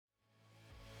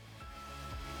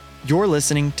You're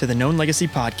listening to the Known Legacy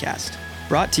Podcast,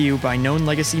 brought to you by Known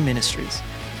Legacy Ministries.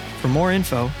 For more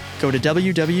info, go to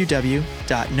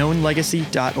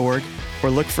www.knownlegacy.org or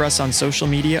look for us on social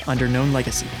media under Known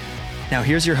Legacy. Now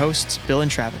here's your hosts, Bill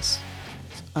and Travis.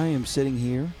 I am sitting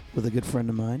here with a good friend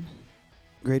of mine.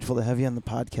 Grateful to have you on the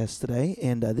podcast today.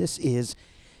 And this is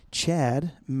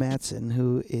Chad Matson,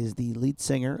 who is the lead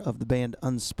singer of the band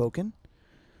Unspoken.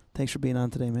 Thanks for being on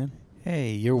today, man.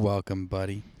 Hey, you're welcome,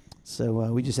 buddy.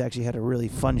 So we just actually had a really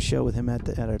fun show with him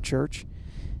at our church,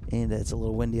 and it's a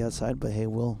little windy outside, but hey,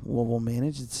 we'll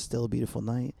manage. It's still a beautiful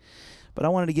night. But I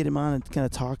wanted to get him on and kind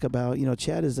of talk about,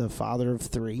 Chad is a father of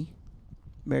 3,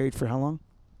 married for how long?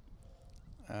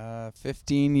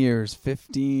 15 years,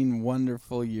 15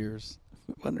 wonderful years.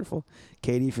 Wonderful.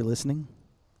 Katie, if you're listening,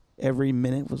 every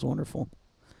minute was wonderful.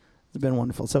 It's been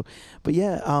wonderful. So, but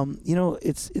yeah,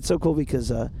 it's so cool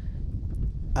because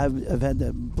I've had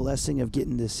the blessing of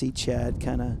getting to see Chad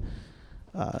kind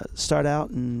of start out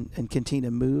and continue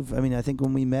to move. I mean, I think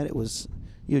when we met,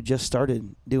 you had just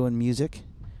started doing music,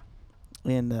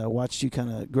 and watched you kind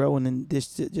of grow. And then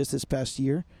just this past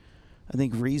year, I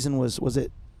think Reason was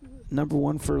it number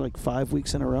 1 for like 5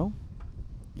 weeks in a row?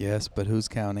 Yes, but who's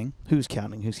counting? Who's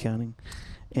counting?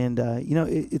 And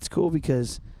it's cool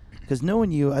because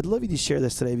knowing you, I'd love you to share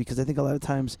this today, because I think a lot of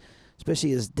times,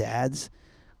 especially as dads,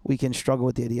 we can struggle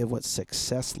with the idea of what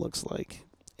success looks like,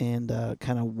 and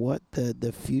kind of what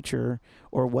the future,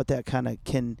 or what that kind of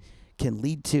can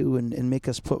lead to, and make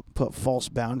us put false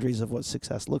boundaries of what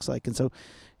success looks like. And so,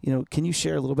 can you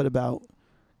share a little bit about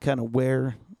kind of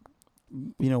where,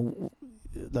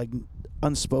 like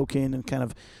Unspoken, and kind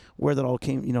of where that all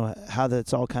came, how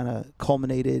that's all kind of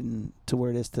culminated and to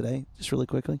where it is today, just really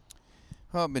quickly?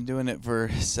 Well, I've been doing it for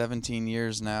 17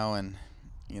 years now, and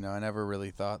I never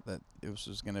really thought that it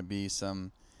was going to be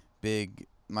some big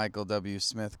Michael W.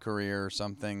 Smith career or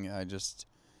something. I just,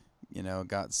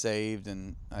 got saved,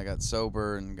 and I got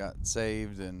sober and got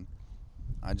saved, and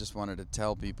I just wanted to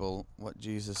tell people what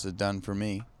Jesus had done for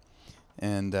me.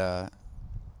 And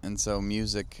so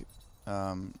music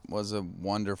was a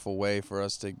wonderful way for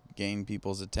us to gain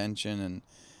people's attention and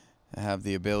have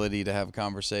the ability to have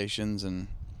conversations. And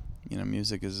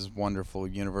music is this wonderful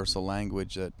universal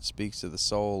language that speaks to the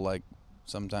soul, like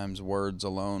sometimes words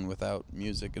alone without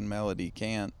music and melody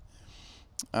can't.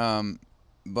 I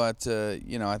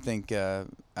think I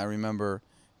remember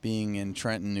being in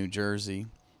Trenton, New Jersey.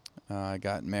 I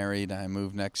got married. I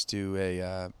moved next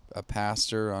to a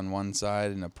pastor on one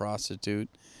side and a prostitute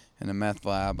and a meth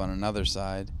lab on another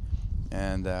side.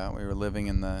 And we were living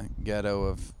in the ghetto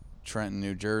of Trenton,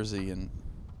 New Jersey, and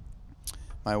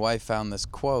my wife found this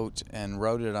quote and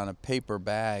wrote it on a paper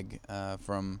bag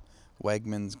from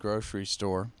Wegmans grocery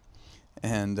store,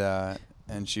 and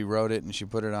she wrote it and she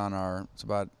put it on it's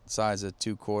about size of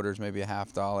 2 quarters, maybe a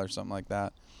 $50, something like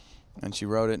that. And she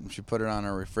wrote it and she put it on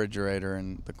her refrigerator,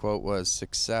 and the quote was,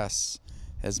 "Success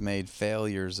has made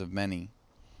failures of many."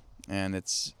 And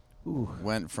it's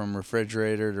went from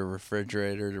refrigerator to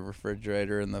refrigerator to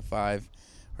refrigerator in the 5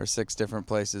 or 6 different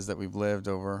places that we've lived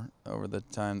over the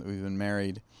time that we've been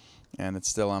married, and it's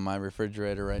still on my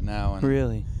refrigerator right now. And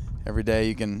really, every day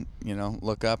you can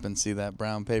look up and see that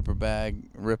brown paper bag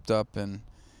ripped up and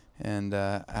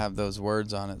have those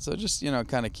words on it. So just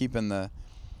kind of keeping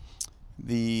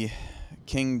the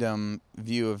kingdom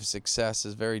view of success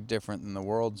is very different than the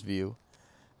world's view.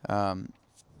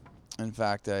 In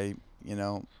fact, I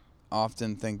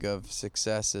often think of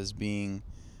success as being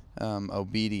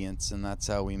obedience, and that's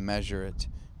how we measure it.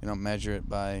 We don't measure it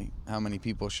by how many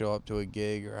people show up to a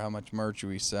gig, or how much merch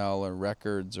we sell, or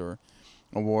records, or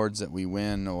awards that we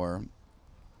win, or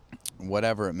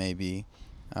whatever it may be.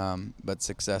 But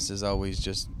success is always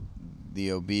just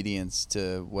the obedience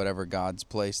to whatever God's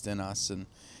placed in us. And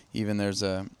even there's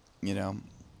a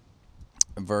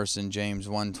verse in James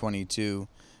 1:22,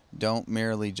 don't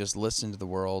merely just listen to the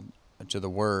word.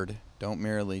 Don't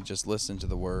merely just listen to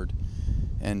the word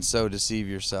and so deceive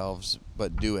yourselves,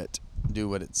 but do it. Do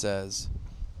what it says.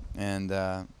 And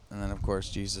then, of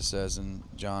course, Jesus says in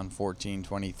John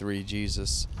 14:23,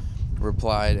 Jesus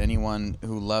replied, anyone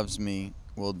who loves me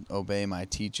will obey my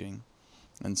teaching.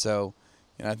 And so,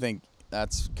 I think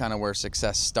that's kind of where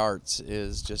success starts,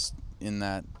 is just in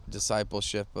that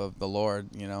discipleship of the Lord,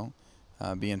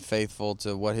 being faithful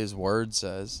to what his word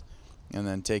says, and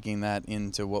then taking that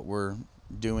into what we're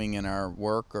doing in our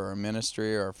work or our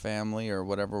ministry or our family or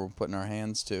whatever we're putting our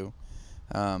hands to,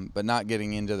 but not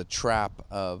getting into the trap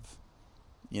of,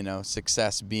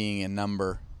 success being a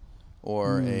number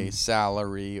or a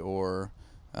salary or,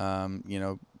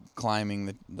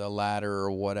 climbing the ladder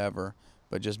or whatever,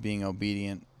 but just being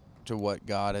obedient to what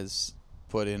God has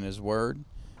put in his word,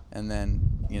 and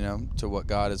then, to what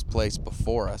God has placed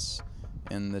before us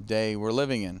in the day we're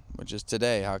living in, which is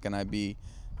today. How can I be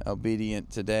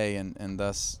obedient today and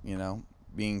thus,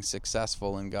 being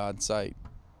successful in God's sight?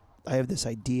 I have this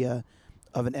idea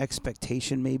of an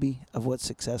expectation maybe of what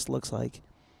success looks like.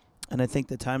 And I think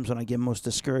the times when I get most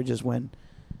discouraged is when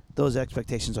those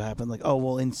expectations will happen. Like, oh,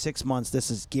 well, in 6 months, this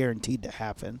is guaranteed to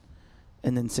happen.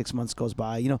 And then 6 months goes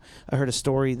by. I heard a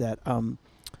story that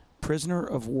prisoner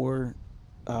of war,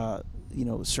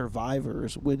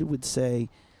 survivors would say,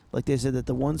 like they said that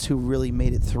the ones who really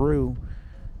made it through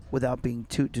without being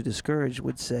too discouraged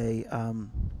would say,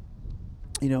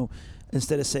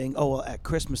 instead of saying, oh, well, at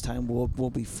Christmas time we'll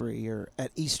be free, or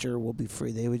at Easter we'll be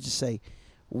free, they would just say,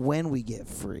 when we get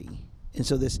free. And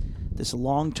so this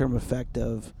long-term effect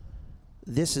of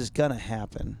this is going to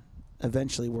happen.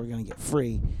 Eventually we're going to get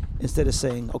free, instead of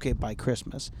saying, okay, by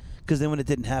Christmas. Because then when it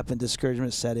didn't happen,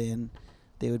 discouragement set in.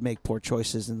 They would make poor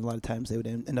choices, and a lot of times they would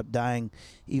end up dying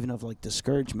even of like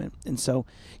discouragement. And so,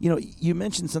 you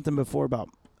mentioned something before about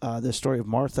the story of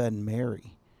Martha and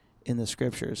Mary in the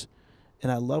scriptures.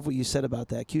 And I love what you said about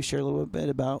that. Can you share a little bit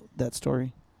about that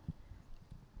story?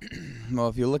 Well,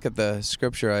 if you look at the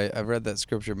scripture, I've read that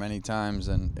scripture many times,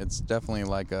 and it's definitely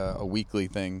like a weekly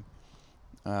thing.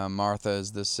 Martha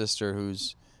is the sister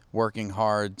who's working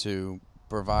hard to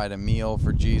provide a meal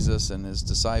for Jesus and his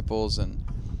disciples, and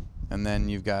then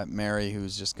you've got Mary,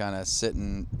 who's just kind of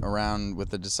sitting around with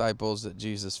the disciples at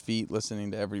Jesus' feet, listening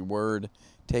to every word,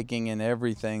 taking in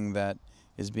everything that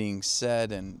is being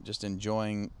said, and just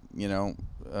enjoying,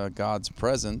 God's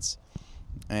presence.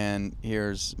 And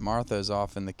here's Martha's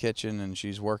off in the kitchen, and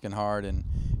she's working hard, and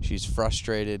she's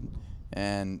frustrated,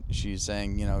 and she's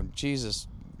saying, Jesus,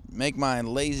 make my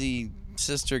lazy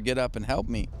sister get up and help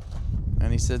me.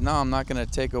 And he said, no, I'm not going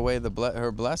to take away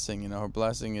her blessing. Her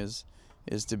blessing is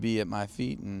to be at my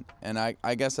feet. And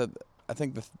I guess I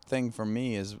think the thing for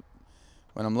me is,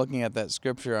 when I'm looking at that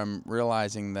scripture, I'm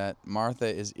realizing that Martha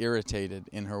is irritated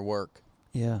in her work.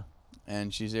 Yeah.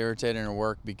 And she's irritated in her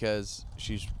work because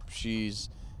she's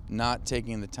not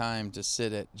taking the time to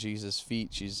sit at Jesus'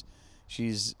 feet.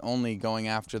 She's only going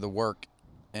after the work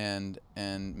and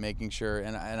making sure.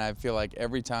 And I feel like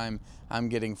every time I'm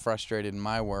getting frustrated in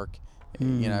my work,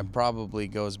 it probably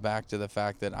goes back to the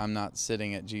fact that I'm not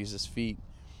sitting at Jesus' feet,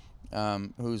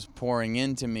 who's pouring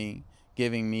into me,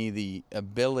 giving me the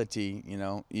ability.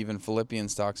 Even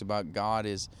Philippians talks about God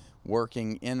is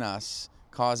working in us,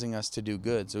 causing us to do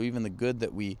good. So even the good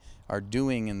that we are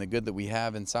doing and the good that we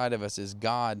have inside of us is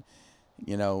God,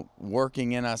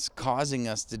 working in us, causing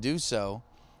us to do so.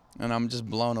 And I'm just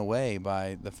blown away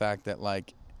by the fact that,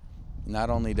 like, not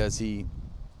only does he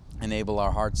enable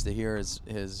our hearts to hear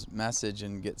his message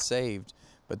and get saved,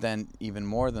 but then even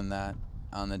more than that,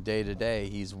 on the day-to-day,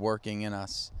 he's working in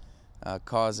us,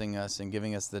 causing us and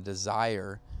giving us the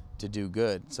desire to do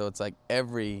good. So it's like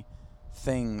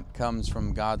everything comes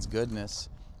from God's goodness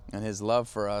and his love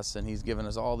for us, and he's given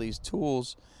us all these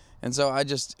tools. And so I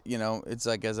just, it's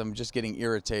like, as I'm just getting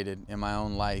irritated in my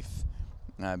own life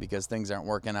because things aren't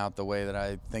working out the way that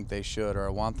I think they should or I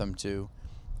want them to.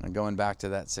 And going back to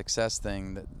that success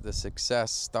thing, that the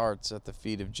success starts at the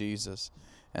feet of Jesus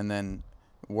and then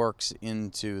works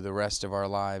into the rest of our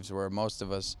lives, where most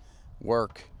of us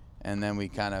work and then we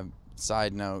kind of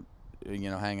side note,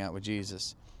 hang out with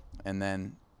Jesus. And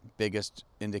then biggest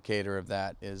indicator of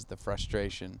that is the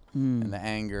frustration and the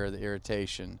anger, the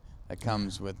irritation that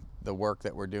comes with the work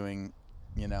that we're doing,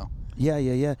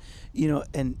 Yeah.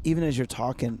 And even as you're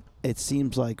talking, it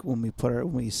seems like when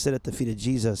we sit at the feet of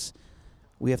Jesus,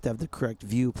 we have to have the correct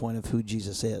viewpoint of who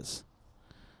Jesus is.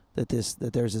 That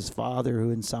there's his Father who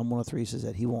in Psalm 103 says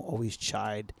that he won't always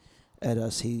chide at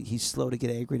us. He's slow to get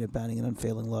angry and abounding in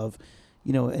unfailing love.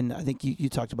 And I think you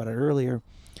talked about it earlier.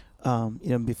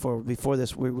 Before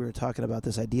this, we were talking about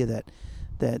this idea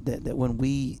that when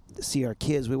we see our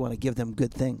kids, we want to give them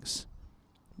good things.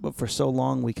 But for so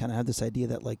long, we kind of have this idea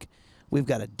that, like, we've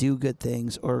got to do good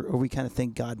things, or we kind of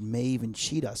think God may even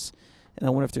cheat us. And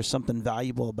I wonder if there's something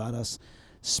valuable about us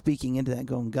speaking into that,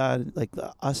 going, God, like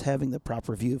us having the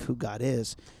proper view of who God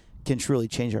is can truly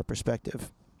change our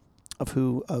perspective of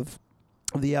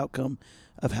the outcome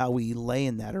of how we lay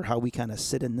in that, or how we kind of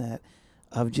sit in that,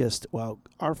 of just, well,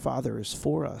 our Father is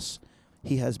for us.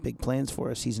 He has big plans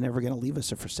for us. He's never going to leave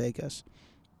us or forsake us.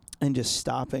 And just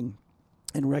stopping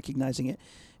and recognizing it.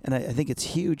 And I think it's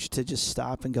huge to just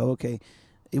stop and go, okay,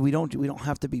 we don't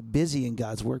have to be busy in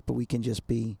God's work, but we can just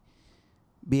be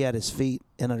at his feet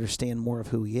and understand more of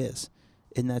who he is.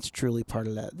 And that's truly part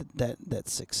of that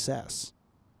success.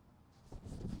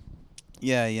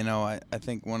 Yeah, I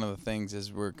think one of the things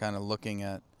is we're kind of looking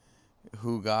at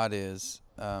who God is.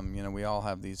 We all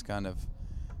have these kind of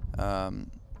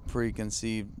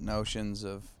preconceived notions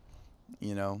of,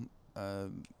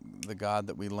 the God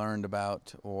that we learned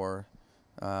about or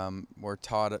were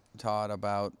taught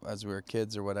about as we were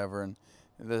kids or whatever. And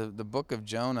the book of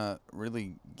Jonah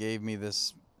really gave me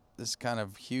this kind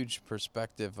of huge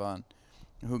perspective on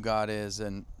who God is.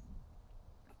 And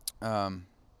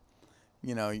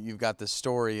you've got the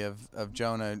story of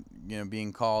Jonah,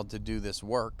 being called to do this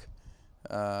work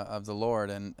of the Lord.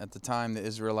 And at the time, the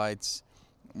Israelites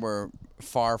were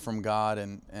far from God,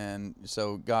 and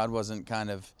so God wasn't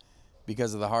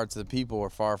because of the hearts of the people were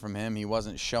far from him, he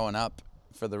wasn't showing up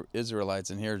for the Israelites.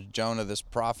 And here's Jonah, this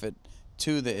prophet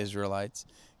to the Israelites.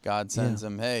 God sends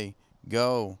him, hey,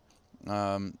 go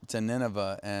to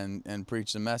Nineveh and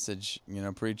preach the message,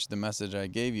 preach the message I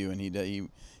gave you. And he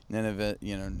Nineveh,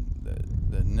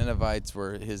 the Ninevites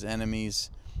were his enemies.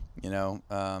 It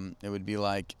would be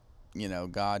like,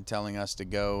 God telling us to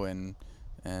go and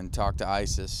talk to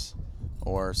ISIS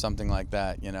or something like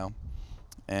that,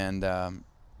 And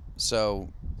so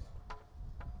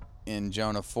in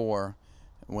Jonah 4,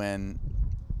 when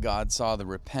God saw the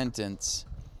repentance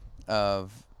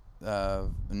of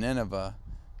Nineveh,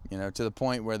 to the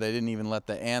point where they didn't even let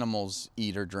the animals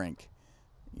eat or drink.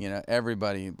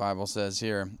 Everybody, Bible says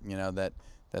here, that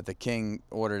the king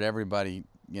ordered everybody,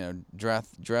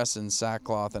 dress in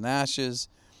sackcloth and ashes.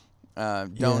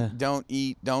 Don't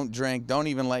eat, don't drink, don't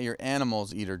even let your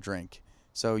animals eat or drink.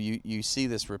 So you see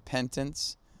this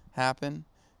repentance happen,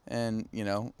 and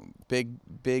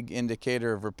big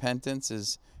indicator of repentance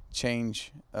is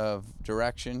change of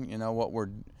direction. What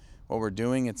we're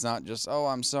doing. It's not just, oh,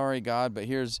 I'm sorry, God, but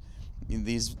here's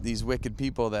these wicked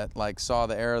people that saw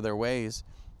the error of their ways,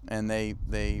 and they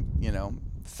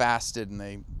fasted and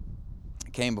they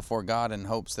came before God in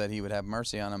hopes that he would have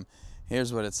mercy on them.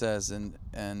 Here's what it says in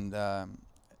Jonah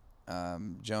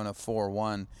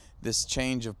 4:1. This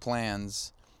change of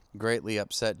plans greatly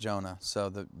upset Jonah. So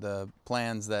the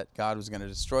plans that God was going to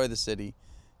destroy the city,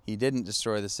 he didn't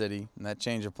destroy the city, and that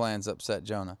change of plans upset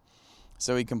Jonah.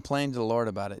 So he complained to the Lord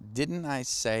about it. Didn't I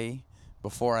say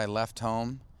before I left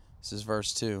home, this is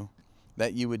verse 2,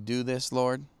 that you would do this,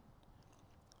 Lord?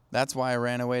 That's why I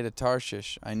ran away to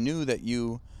Tarshish. I knew that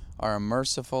you are a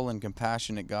merciful and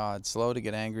compassionate God, slow to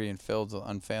get angry and filled with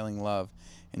unfailing love,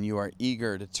 and you are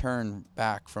eager to turn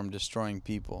back from destroying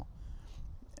people.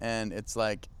 And it's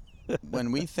like,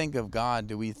 when we think of God,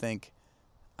 do we think,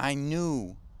 I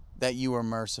knew that you were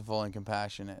merciful and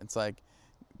compassionate? It's like,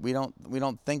 we don't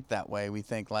think that way. We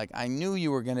think I knew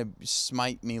you were going to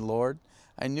smite me, Lord.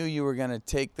 I knew you were going to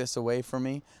take this away from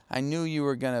me. I knew you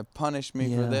were going to punish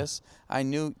me for this. I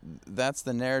knew. That's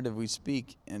the narrative we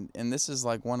speak. And this is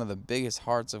one of the biggest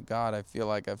hearts of God I feel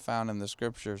like I've found in the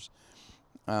scriptures,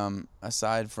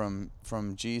 aside from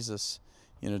Jesus,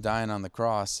 dying on the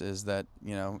cross, is that,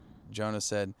 Jonah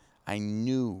said, I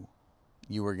knew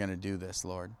you were going to do this,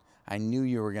 Lord. I knew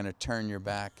you were going to turn your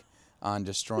back on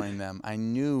destroying them. I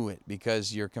knew it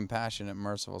because you're compassionate,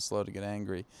 merciful, slow to get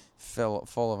angry,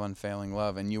 full of unfailing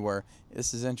love. And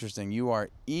this is interesting, you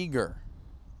are eager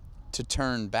to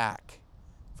turn back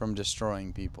from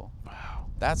destroying people. Wow.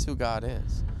 That's who God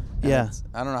is. And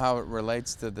I don't know how it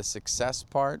relates to the success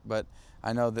part, but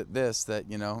I know that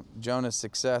Jonah's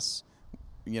success,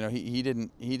 he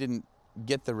didn't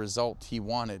get the result he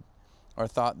wanted or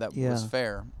thought that was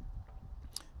fair.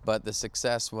 But the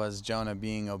success was Jonah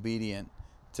being obedient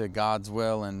to God's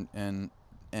will, and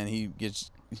he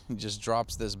just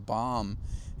drops this bomb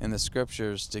in the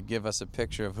scriptures to give us a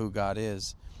picture of who God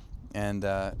is. And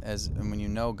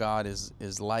when God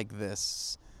is like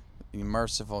this,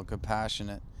 merciful,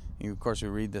 compassionate. Of course, we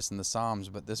read this in the Psalms,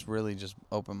 but this really just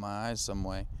opened my eyes some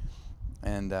way.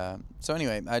 And so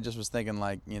anyway, I just was thinking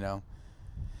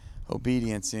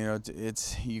obedience.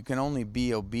 You can only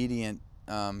be obedient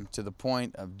to the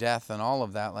point of death and all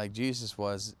of that, like Jesus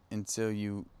was, until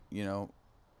you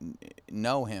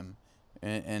know him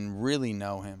and really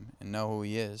know him and know who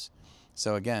he is.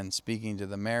 So again, speaking to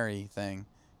the Mary thing,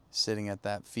 sitting at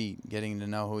that feet, getting to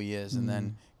know who he is, and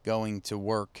then going to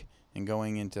work and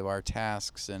going into our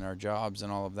tasks and our jobs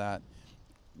and all of that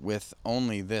with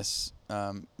only this,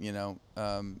 being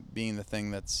the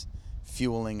thing that's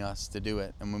fueling us to do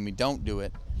it. And when we don't do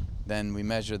it, then we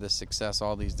measure the success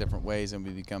all these different ways, and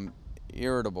we become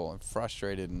irritable and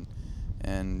frustrated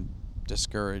and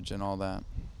discouraged and all that.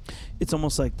 It's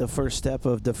almost like the first step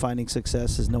of defining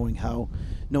success is knowing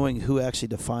who actually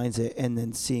defines it, and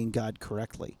then seeing God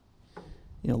correctly.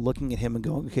 Looking at him and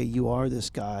going, okay, you are this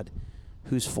God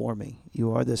who's for me.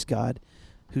 You are this God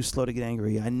who's slow to get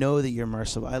angry. I know that you're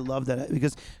merciful. I love that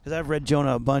because I've read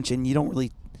Jonah a bunch, and you don't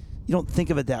really you don't think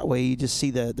of it that way. You just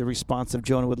see the response of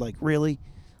Jonah with like, really,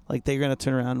 like they're gonna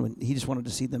turn around when he just wanted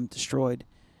to see them destroyed.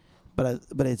 But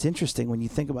it's interesting when you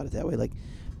think about it that way. Like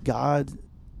God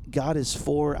is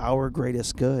for our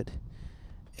greatest good,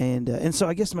 and so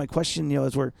I guess my question,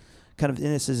 as we're kind of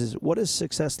in this is what does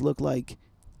success look like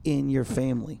in your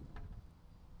family?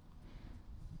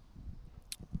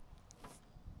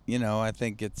 I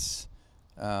think it's,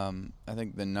 I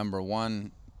think the number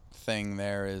one thing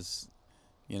there is,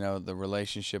 the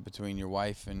relationship between your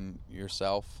wife and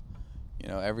yourself.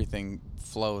 Everything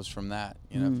flows from that.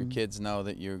 If your kids know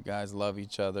that you guys love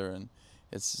each other, and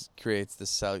it creates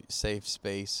this safe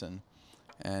space,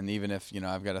 and even if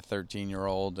I've got a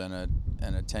 13-year-old and a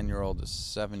 10-year-old, a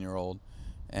 7-year-old,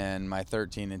 and my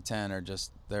 13 and 10 are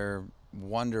they're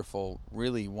wonderful,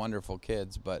 really wonderful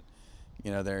kids, but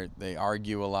they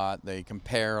argue a lot, they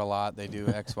compare a lot, they do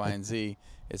X, Y, and Z.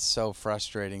 It's so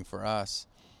frustrating for us.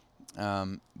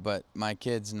 But my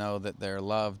kids know that they're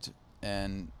loved,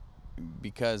 and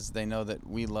because they know that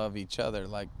we love each other,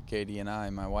 like Katie and I,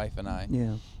 my wife and I.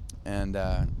 Yeah. And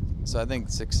so I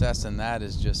think success in that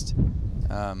is just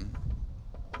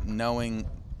knowing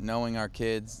our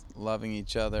kids, loving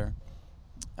each other,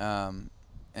 and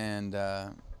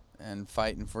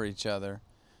fighting for each other.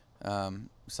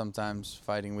 Sometimes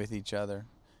fighting with each other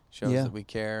shows that we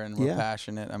care and we're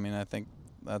passionate. I mean, I think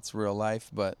that's real life,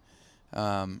 but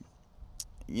I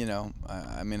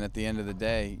mean, at the end of the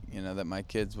day, that my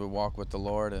kids would walk with the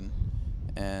Lord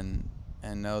and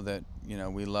know that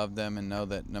we love them, and know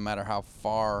that no matter how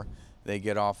far they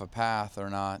get off a path or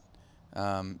not,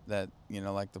 that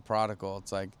like the prodigal,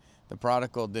 it's like the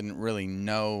prodigal didn't really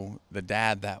know the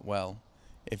dad that well.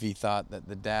 If he thought that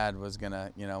the dad was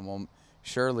gonna, well,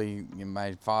 surely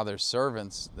my father's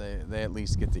servants, they at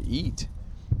least get to eat.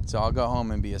 So I'll go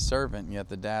home and be a servant, and yet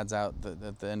the dad's out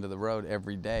at the end of the road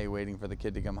every day waiting for the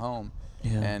kid to come home,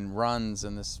 and runs,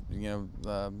 and this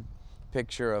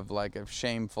picture of like a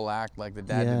shameful act, like the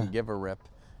dad didn't give a rip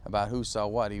about who saw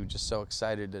what. He was just so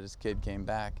excited that his kid came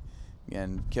back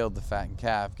and killed the fattened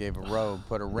calf, gave a robe,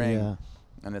 put a ring.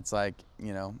 And it's like,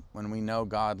 when we know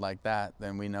God like that,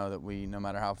 then we know that no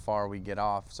matter how far we get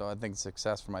off. So I think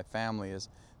success for my family is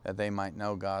that they might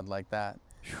know God like that,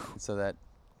 so that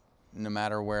no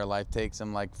matter where life takes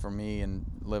them, like for me, and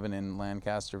living in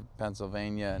Lancaster,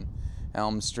 Pennsylvania, and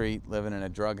Elm Street, living in a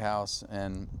drug house,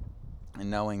 and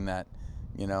knowing that,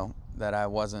 that I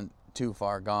wasn't too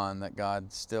far gone, that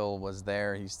God still was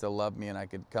there, He still loved me, and I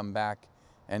could come back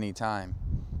anytime.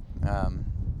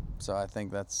 So I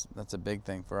think that's a big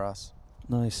thing for us.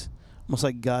 Nice. Almost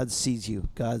like God sees you.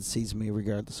 God sees me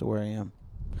regardless of where I am.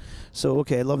 So,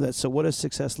 okay, I love that. So what does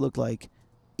success look like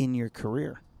in your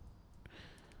career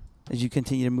as you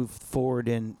continue to move forward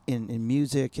in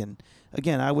music? And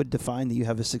again, I would define that you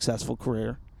have a successful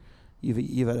career.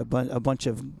 You've had a bunch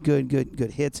of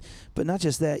good hits, but not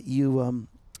just that. You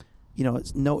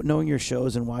knowing your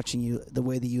shows and watching the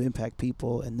way that you impact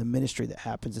people and the ministry that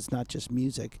happens. It's not just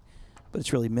music, but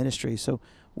it's really ministry. So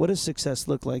what does success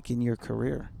look like in your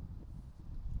career?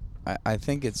 I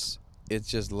think it's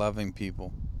just loving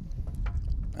people.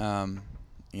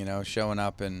 Showing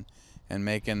up and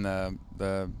making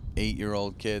the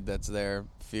 8-year-old kid that's there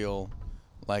feel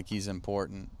like he's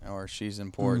important or she's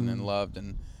important and loved,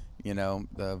 and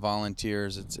the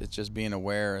volunteers. It's just being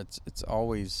aware. It's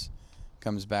always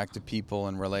comes back to people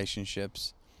and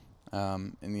relationships.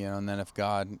 And then if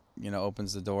God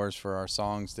opens the doors for our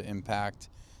songs to impact,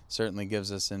 certainly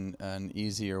gives us an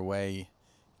easier way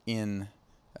in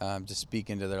to speak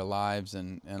into their lives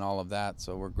and all of that.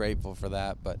 So we're grateful for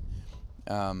that. But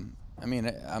I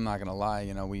mean, I'm not gonna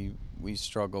lie. We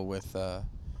struggle with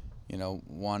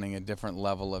wanting a different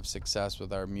level of success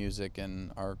with our music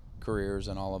and our careers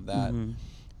and all of that.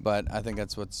 But I think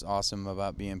that's what's awesome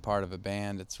about being part of a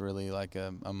band. It's really like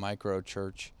a micro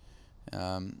church.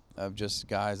 Of just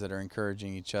guys that are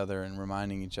encouraging each other and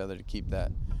reminding each other to keep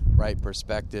that right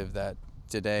perspective, that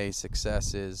today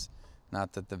success is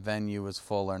not that the venue was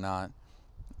full or not,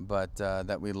 but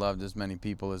that we loved as many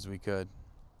people as we could.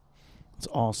 That's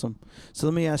awesome. So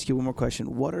let me ask you one more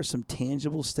question. What are some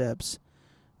tangible steps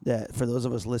that, for those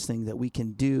of us listening, that we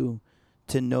can do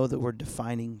to know that we're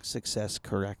defining success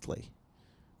correctly?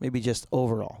 Maybe just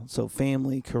overall. So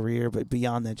family, career, but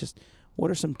beyond that, just what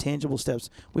are some tangible steps?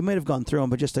 We might have gone through them,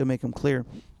 but just to make them clear,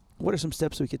 what are some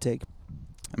steps we could take?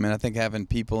 I mean, I think having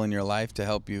people in your life to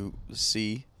help you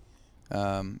see,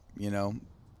 people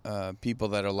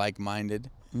that are like-minded,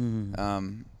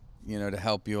 to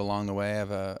help you along the way. I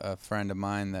have a friend of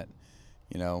mine that,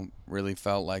 really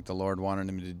felt like the Lord wanted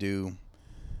him to do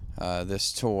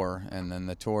this tour, and then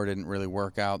the tour didn't really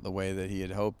work out the way that he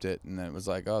had hoped it, and then it was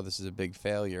like, oh, this is a big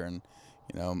failure. And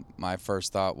my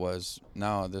first thought was,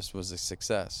 no, this was a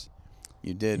success.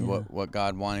 You did what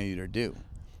God wanted you to do,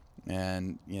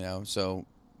 and so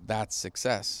that's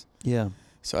success. Yeah.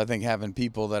 So I think having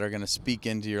people that are going to speak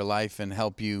into your life and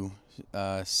help you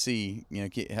see,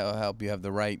 help you have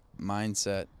the right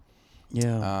mindset.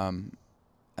 Yeah.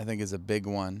 I think is a big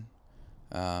one.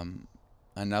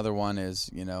 Another one is,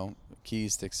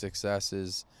 keys to success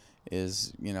is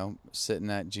sitting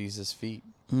at Jesus' feet.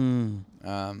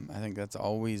 I think that's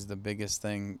always the biggest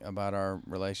thing about our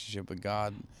relationship with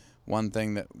God. One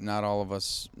thing that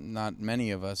not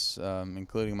many of us,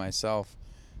 including myself,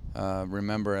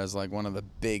 remember as like one of the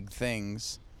big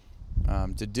things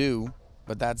to do,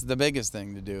 but that's the biggest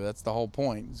thing to do. That's the whole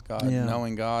point, is God,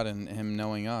 knowing God and Him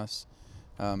knowing us,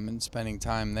 and spending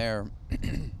time there.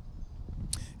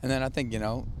 And then I think,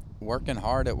 working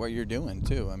hard at what you're doing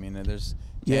too. I mean, there's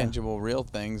tangible, real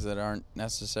things that aren't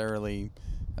necessarily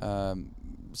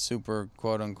super,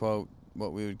 quote unquote,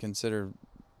 what we would consider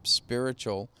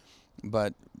spiritual,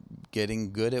 but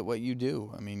getting good at what you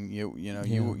do. I mean,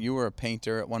 you were a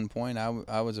painter at one point.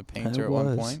 I was a painter at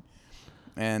one point.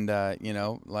 And,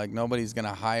 like nobody's going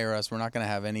to hire us. We're not going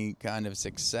to have any kind of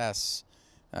success,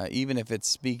 even if it's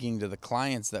speaking to the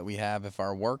clients that we have, if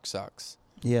our work sucks.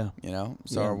 Yeah.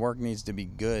 So our work needs to be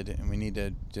good, and we need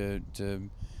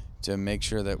to make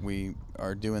sure that we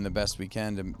are doing the best we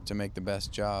can to make the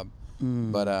best job.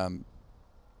 But I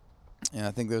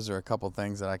think those are a couple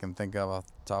things that I can think of off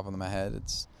the top of my head.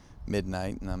 It's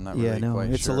midnight, and I'm not really quite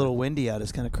sure. It's a little windy out.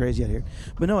 It's kind of crazy out here.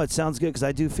 But no, it sounds good, because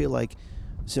I do feel like,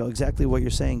 so exactly what you're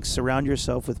saying, surround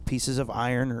yourself with pieces of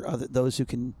iron or those who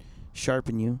can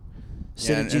sharpen you.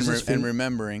 Sit at Jesus' feet. And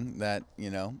remembering that,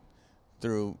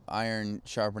 through iron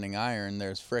sharpening iron,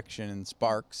 there's friction and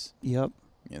sparks. Yep.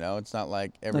 It's not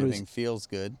like everything feels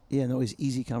good. Yeah, no, always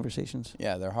easy conversations.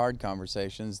 Yeah, they're hard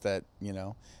conversations that,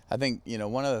 I think,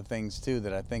 one of the things, too,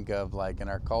 that I think of, like, in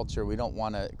our culture, we don't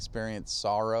want to experience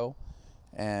sorrow.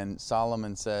 And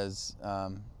Solomon says,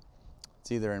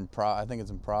 it's either I think it's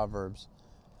in Proverbs,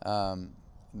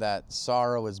 that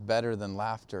sorrow is better than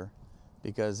laughter,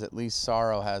 because at least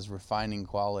sorrow has refining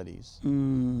qualities.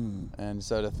 And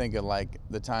so to think of like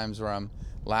the times where I'm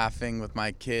laughing with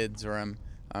my kids, or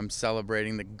I'm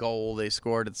celebrating the goal they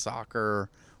scored at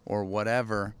soccer or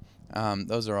whatever,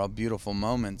 those are all beautiful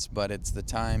moments. But it's the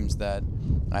times that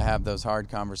I have those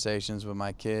hard conversations with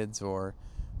my kids, or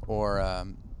I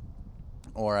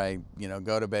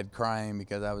go to bed crying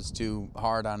because I was too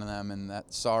hard on them, and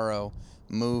that sorrow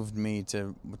moved me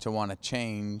to want to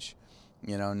change.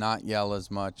 Not yell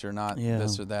as much, or not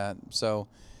this or that. So,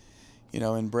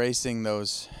 embracing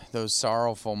those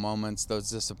sorrowful moments,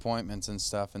 those disappointments and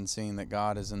stuff, and seeing that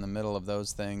God is in the middle of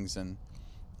those things. And,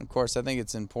 of course, I think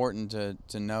it's important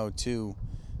to know, too,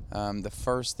 the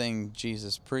first thing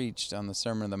Jesus preached on the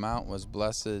Sermon on the Mount was,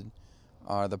 blessed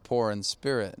are the poor in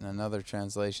spirit. And another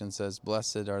translation says,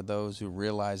 blessed are those who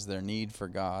realize their need for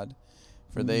God,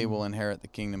 for they will inherit the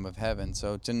kingdom of heaven.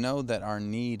 So to know that our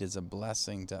need is a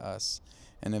blessing to us.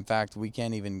 And in fact, we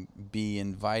can't even be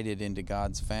invited into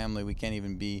God's family. We can't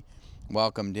even be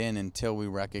welcomed in until we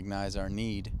recognize our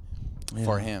need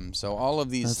for Him. So all of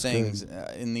these things,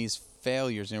 in these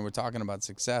failures, we're talking about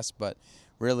success, but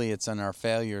really it's in our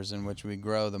failures in which we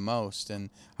grow the most.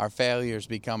 And our failures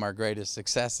become our greatest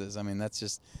successes. I mean, that's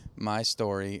just my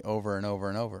story over and over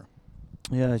and over.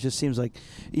 Yeah, it just seems like,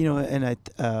 and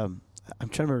I'm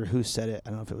trying to remember who said it. I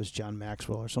don't know if it was John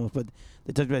Maxwell or someone, but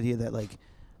they talked about the idea that, like,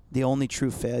 the only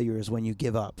true failure is when you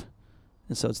give up.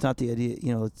 And so it's not the idea,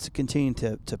 it's continuing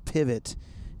to pivot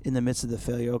in the midst of the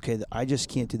failure. Okay, I just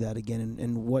can't do that again.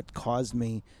 And what caused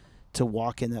me to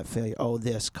walk in that failure? Oh,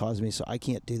 this caused me, so I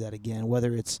can't do that again.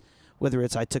 Whether it's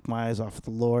I took my eyes off of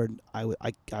the Lord,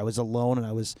 I was alone, and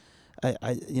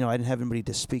I didn't have anybody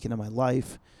to speak into my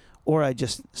life, or I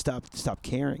just stopped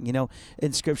caring.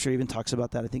 And Scripture even talks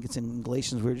about that. I think it's in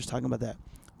Galatians. We were just talking about that.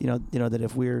 That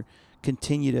if we're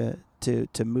continue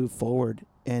to move forward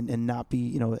and not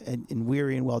be and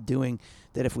weary in well doing,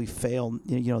 that if we fail,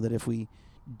 that if we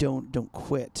don't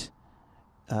quit,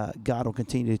 God will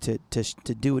continue to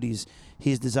do what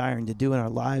He's desiring to do in our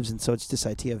lives. And so it's this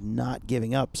idea of not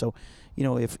giving up. So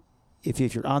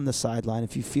if you're on the sideline,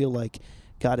 if you feel like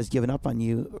God has given up on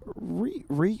you,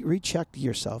 recheck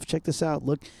yourself. Check this out.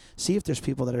 Look, see if there's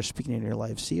people that are speaking in your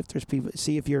life. See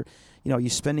if you're, are you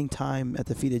spending time at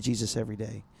the feet of Jesus every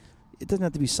day? It doesn't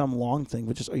have to be some long thing,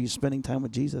 but just, are you spending time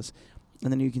with Jesus?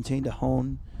 And then you continue to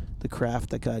hone the craft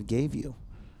that God gave you.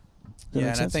 Yeah,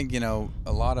 and sense? I think,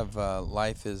 a lot of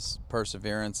life is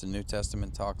perseverance, and New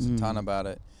Testament talks a ton about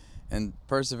it. And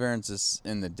perseverance is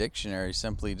in the dictionary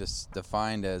simply just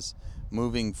defined as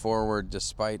moving forward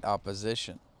despite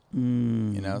opposition.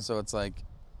 You know, so it's like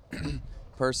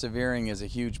persevering is a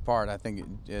huge part. I think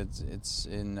it's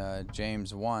in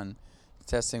James 1, the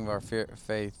testing of our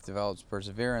faith develops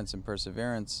perseverance, and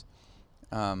perseverance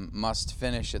must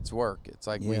finish its work. It's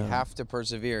like we have to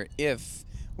persevere if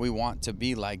we want to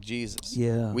be like Jesus.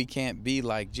 Yeah. We can't be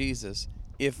like Jesus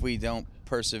if we don't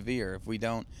persevere, if we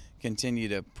don't continue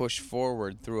to push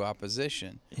forward through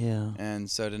opposition. Yeah. And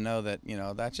so to know that, you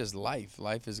know, that's just life.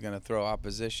 Life is going to throw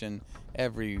opposition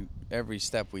every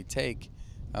step we take,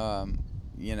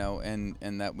 you know,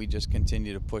 and that we just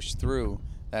continue to push through.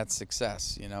 That's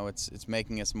success. You know, it's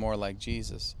making us more like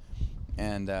Jesus.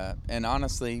 And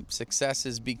honestly, success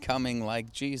is becoming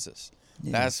like Jesus.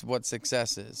 Yeah. That's what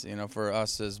success is, you know, for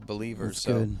us as believers.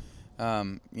 That's good.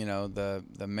 You know,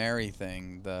 the Mary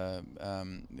thing, the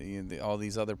all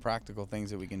these other practical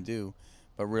things that we can do,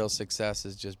 but real success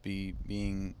is just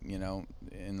being, you know,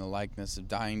 in the likeness of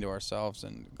dying to ourselves,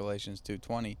 in Galatians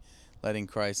 2:20, letting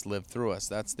Christ live through us.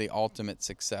 That's the ultimate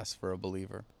success for a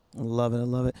believer. I love it. I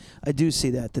love it. I do see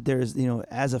that there's, you know,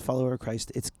 as a follower of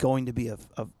Christ, it's going to be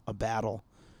a battle.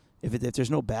 If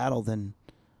there's no battle, then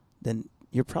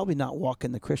you're probably not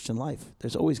walking the Christian life.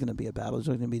 There's always going to be a battle. There's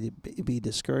always going to be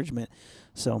discouragement.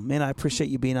 So, man, I appreciate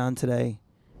you being on today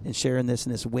and sharing this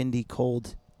in this windy,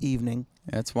 cold evening.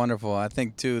 That's wonderful. I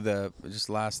think, too, just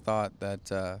last thought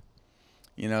that,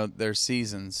 you know, there's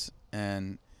seasons.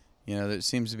 And, you know, there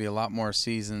seems to be a lot more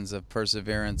seasons of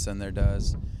perseverance than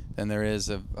there is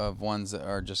of ones that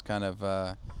are just kind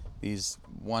of these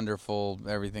wonderful,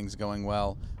 everything's going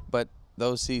well. But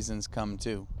those seasons come,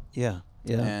 too. Yeah.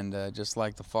 Yeah. And just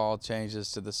like the fall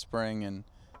changes to the spring and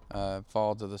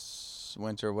fall to the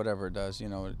winter, whatever it does, you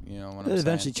know what I'm saying. It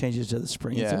eventually changes to the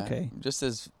spring. Yeah. It's okay. Just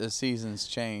as the seasons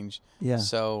change. Yeah.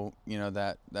 So, you know,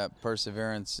 that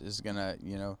perseverance is going to,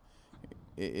 you know,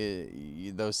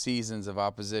 those seasons of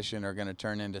opposition are going to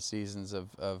turn into seasons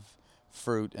of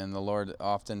fruit. And the Lord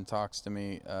often talks to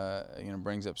me, you know,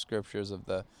 brings up scriptures of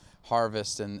the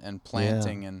harvest and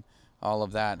planting and all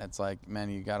of that. It's like, man,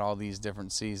 you got all these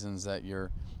different seasons that you're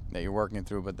working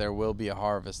through, but there will be a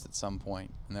harvest at some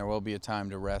point, and there will be a time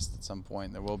to rest at some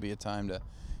point. There will be a time to,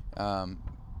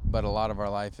 but a lot of our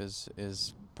life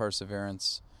is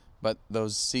perseverance. But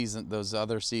those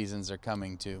other seasons are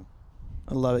coming too.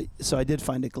 I love it. So I did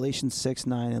find it, Galatians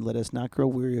 6:9, and let us not grow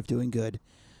weary of doing good,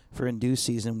 for in due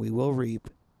season we will reap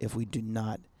if we do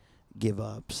not give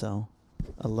up. So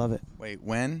I love it. Wait,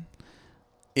 when?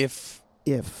 If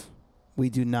we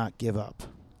do not give up.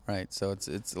 Right. So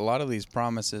it's a lot of these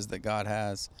promises that God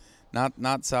has,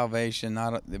 not salvation,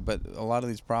 but a lot of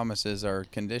these promises are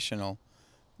conditional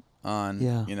on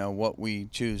you know, what we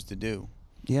choose to do.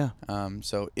 Yeah.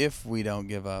 So if we don't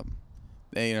give up,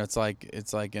 you know, it's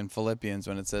like in Philippians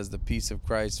when it says the peace of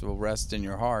Christ will rest in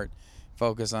your heart.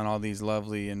 Focus on all these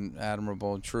lovely and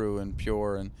admirable, true and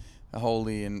pure and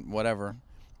holy and whatever,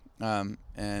 and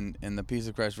the peace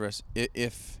of Christ rests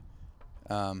if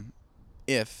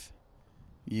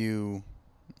you,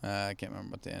 I can't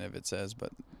remember what the end of it says,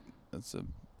 but it's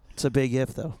a big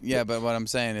if, though. Yeah, but what I'm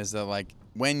saying is that, like,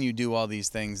 when you do all these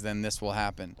things, then this will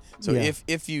happen. So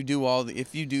if you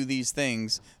do these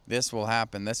things, this will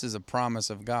happen. This is a promise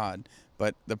of God,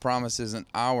 but the promise isn't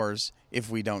ours if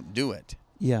we don't do it.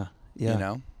 Yeah, yeah. You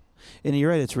know? And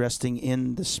you're right, it's resting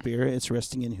in the Spirit. It's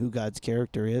resting in who God's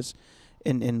character is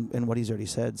and what He's already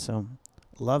said. So,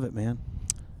 love it, man.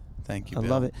 Thank you, I Bill.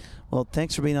 love it. Well,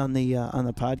 thanks for being on the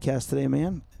podcast today,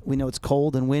 man. We know it's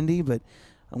cold and windy, but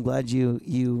I'm glad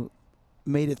you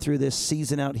made it through this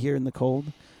season out here in the cold.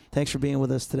 Thanks for being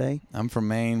with us today. I'm from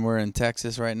Maine. We're in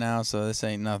Texas right now, so this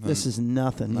ain't nothing. This is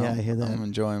nothing. No, yeah, I hear that. I'm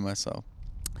enjoying myself.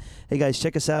 Hey, guys,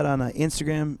 check us out on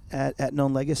Instagram at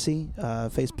Known Legacy,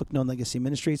 Facebook Known Legacy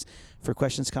Ministries for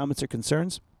questions, comments, or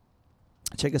concerns.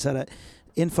 Check us out at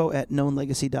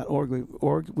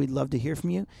info@knownlegacy.org. We'd love to hear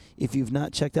from you. If you've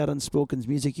not checked out Unspoken's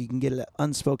music, you can get it at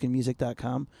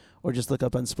unspokenmusic.com or just look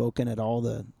up Unspoken at all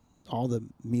the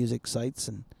music sites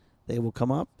and they will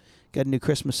come up. Got a new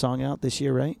Christmas song out this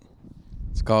year, right?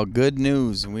 It's called Good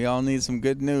News, and we all need some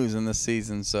good news in this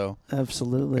season, so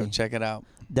absolutely. Go check it out.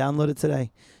 Download it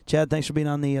today. Chad, thanks for being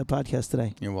on the podcast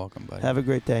today. You're welcome, buddy. Have a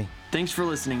great day. Thanks for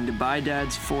listening to By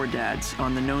Dads for Dads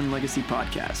on the Known Legacy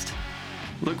podcast.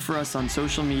 Look for us on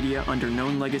social media under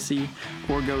Known Legacy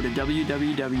or go to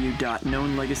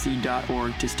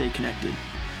www.knownlegacy.org to stay connected.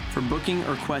 For booking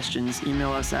or questions,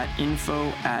 email us at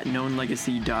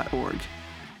info@knownlegacy.org.